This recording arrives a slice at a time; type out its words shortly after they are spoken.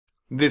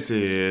This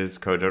is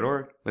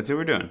code.org. Let's see what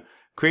we're doing.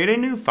 Create a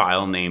new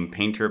file named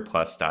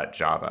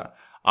painterplus.java.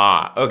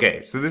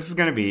 Okay, so this is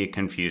going to be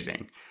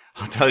confusing.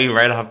 I'll tell you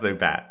right off the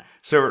bat.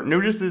 So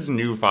notice this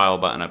new file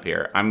button up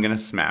here. I'm going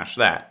to smash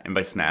that. And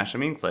by smash, I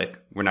mean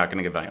click. We're not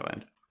going to get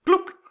violent.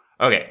 Bloop.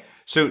 Okay,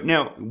 so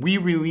now we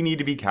really need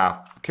to be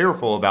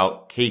careful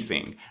about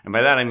casing. And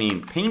by that I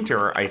mean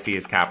painter I see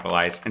is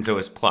capitalized and so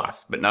is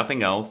plus, but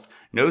nothing else.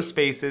 No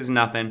spaces,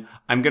 nothing.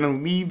 I'm going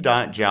to leave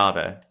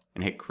 .java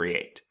and hit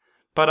create.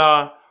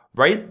 But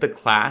write the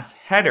class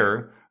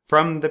header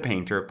from the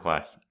painter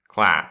plus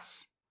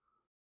class.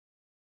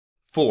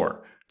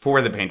 For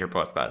the painter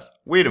plus class.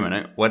 Wait a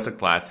minute, what's a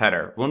class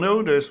header? Well,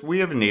 notice we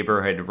have a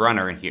neighborhood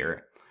runner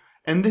here.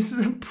 And this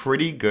is a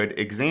pretty good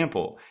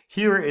example.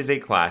 Here is a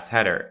class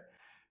header.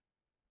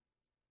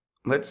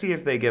 Let's see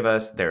if they give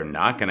us, they're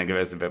not going to give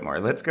us a bit more.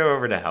 Let's go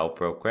over to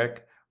help real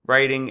quick.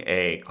 Writing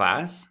a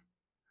class.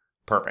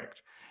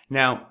 Perfect.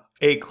 Now,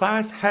 a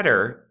class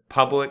header,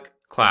 public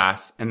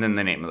class, and then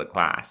the name of the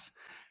class.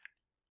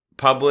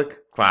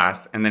 Public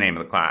class and the name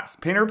of the class.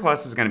 Painter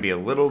plus is going to be a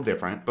little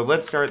different, but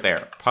let's start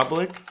there.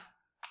 Public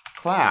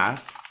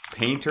class,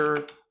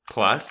 painter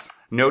plus.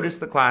 Notice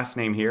the class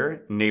name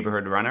here,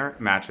 neighborhood runner,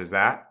 matches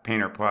that.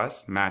 Painter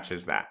plus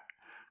matches that.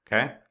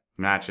 Okay?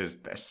 Matches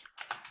this.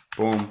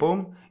 Boom,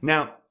 boom.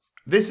 Now,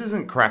 this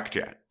isn't correct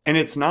yet. And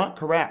it's not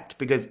correct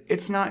because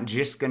it's not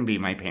just going to be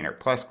my Painter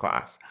Plus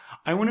class.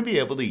 I want to be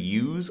able to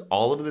use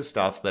all of the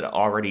stuff that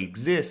already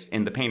exists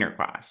in the Painter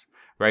class,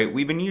 right?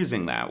 We've been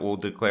using that. We'll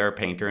declare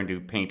painter and do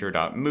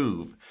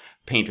painter.move,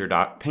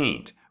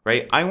 painter.paint,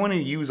 right? I want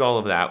to use all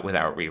of that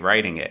without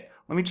rewriting it.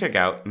 Let me check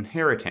out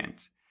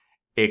inheritance.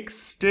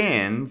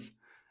 Extends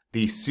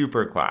the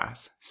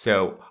superclass.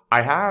 So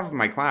I have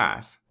my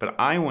class, but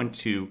I want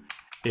to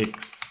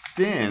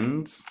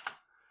extends.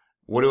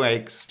 What do I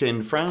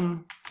extend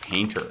from?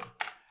 Painter.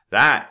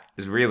 That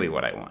is really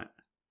what I want.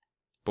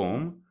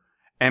 Boom.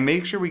 And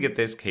make sure we get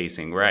this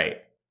casing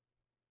right.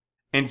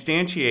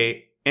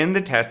 Instantiate in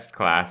the test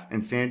class,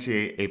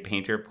 instantiate a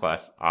painter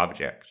plus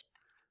object.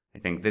 I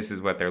think this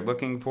is what they're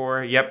looking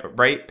for. Yep,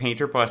 right,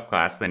 painter plus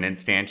class, then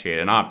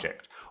instantiate an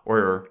object.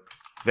 Or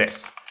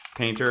this,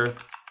 painter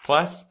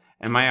plus,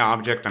 and my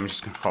object, I'm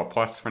just gonna call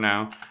plus for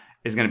now,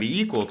 is gonna be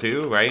equal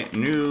to, right,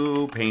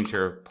 new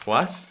painter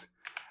plus,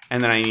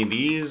 and then I need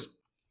these.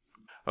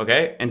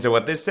 Okay, and so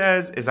what this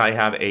says is I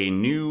have a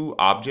new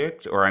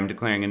object, or I'm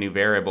declaring a new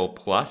variable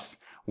plus.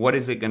 What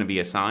is it going to be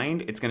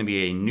assigned? It's going to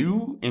be a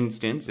new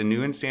instance, a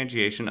new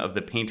instantiation of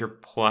the painter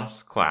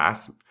plus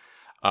class.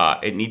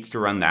 It needs to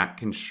run that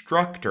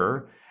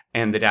constructor,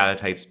 and the data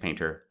type's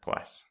painter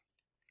plus.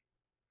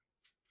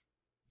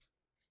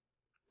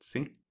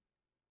 See?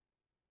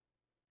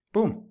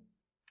 Boom.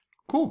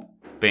 Cool.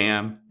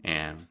 Bam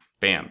and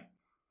bam.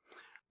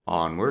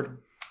 Onward.